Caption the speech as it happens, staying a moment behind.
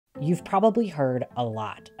You've probably heard a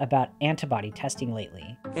lot about antibody testing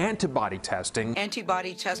lately. Antibody testing.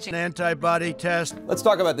 Antibody testing. Antibody test. Let's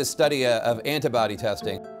talk about this study of antibody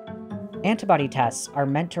testing. Antibody tests are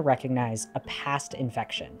meant to recognize a past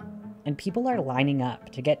infection, and people are lining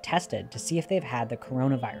up to get tested to see if they've had the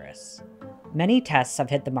coronavirus. Many tests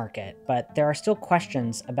have hit the market, but there are still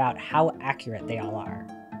questions about how accurate they all are.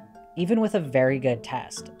 Even with a very good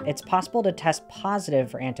test, it's possible to test positive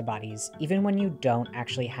for antibodies even when you don't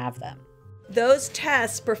actually have them. Those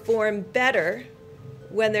tests perform better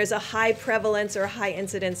when there's a high prevalence or high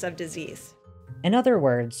incidence of disease. In other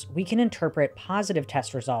words, we can interpret positive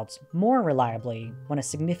test results more reliably when a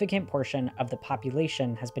significant portion of the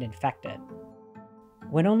population has been infected.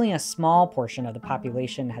 When only a small portion of the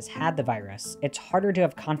population has had the virus, it's harder to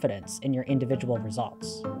have confidence in your individual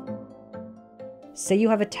results. Say you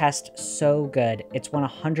have a test so good it's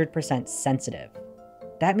 100% sensitive.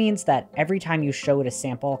 That means that every time you show it a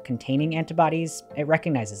sample containing antibodies, it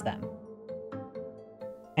recognizes them.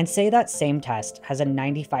 And say that same test has a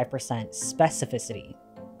 95% specificity.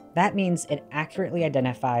 That means it accurately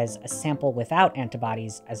identifies a sample without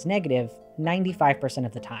antibodies as negative 95%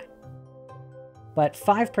 of the time. But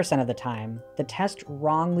 5% of the time, the test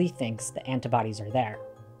wrongly thinks the antibodies are there.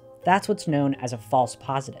 That's what's known as a false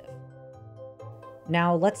positive.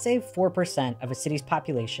 Now, let's say 4% of a city's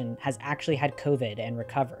population has actually had COVID and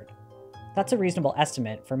recovered. That's a reasonable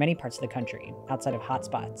estimate for many parts of the country, outside of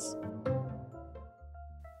hotspots.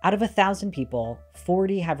 Out of 1,000 people,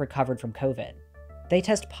 40 have recovered from COVID. They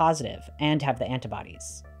test positive and have the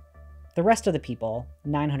antibodies. The rest of the people,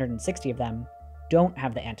 960 of them, don't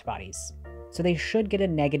have the antibodies, so they should get a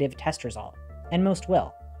negative test result, and most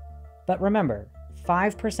will. But remember,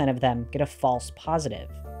 5% of them get a false positive,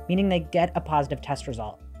 meaning they get a positive test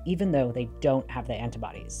result, even though they don't have the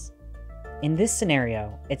antibodies. In this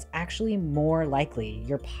scenario, it's actually more likely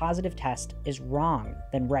your positive test is wrong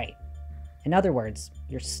than right. In other words,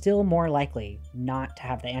 you're still more likely not to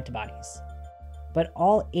have the antibodies. But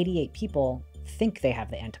all 88 people think they have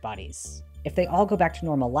the antibodies. If they all go back to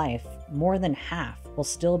normal life, more than half will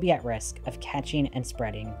still be at risk of catching and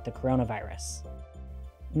spreading the coronavirus.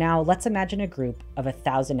 Now, let's imagine a group of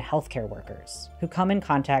 1,000 healthcare workers who come in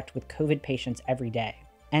contact with COVID patients every day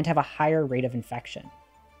and have a higher rate of infection.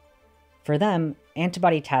 For them,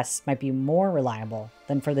 antibody tests might be more reliable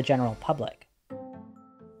than for the general public.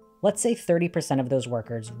 Let's say 30% of those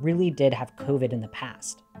workers really did have COVID in the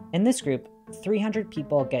past. In this group, 300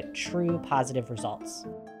 people get true positive results.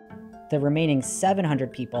 The remaining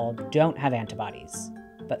 700 people don't have antibodies,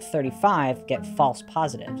 but 35 get false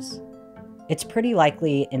positives. It's pretty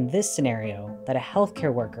likely in this scenario that a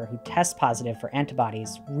healthcare worker who tests positive for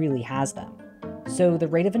antibodies really has them. So the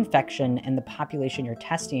rate of infection in the population you're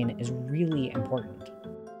testing is really important.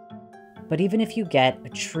 But even if you get a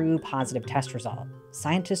true positive test result,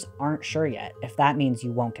 scientists aren't sure yet if that means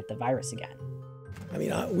you won't get the virus again. I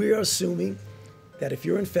mean, we're assuming that if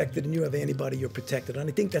you're infected and you have antibody, you're protected. And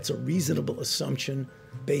I think that's a reasonable assumption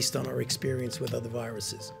based on our experience with other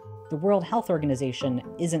viruses. The World Health Organization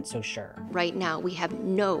isn't so sure. Right now, we have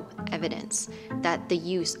no evidence that the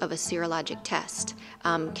use of a serologic test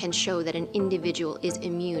can show that an individual is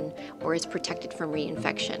immune or is protected from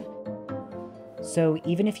reinfection. So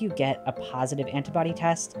even if you get a positive antibody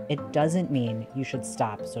test, it doesn't mean you should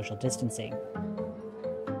stop social distancing.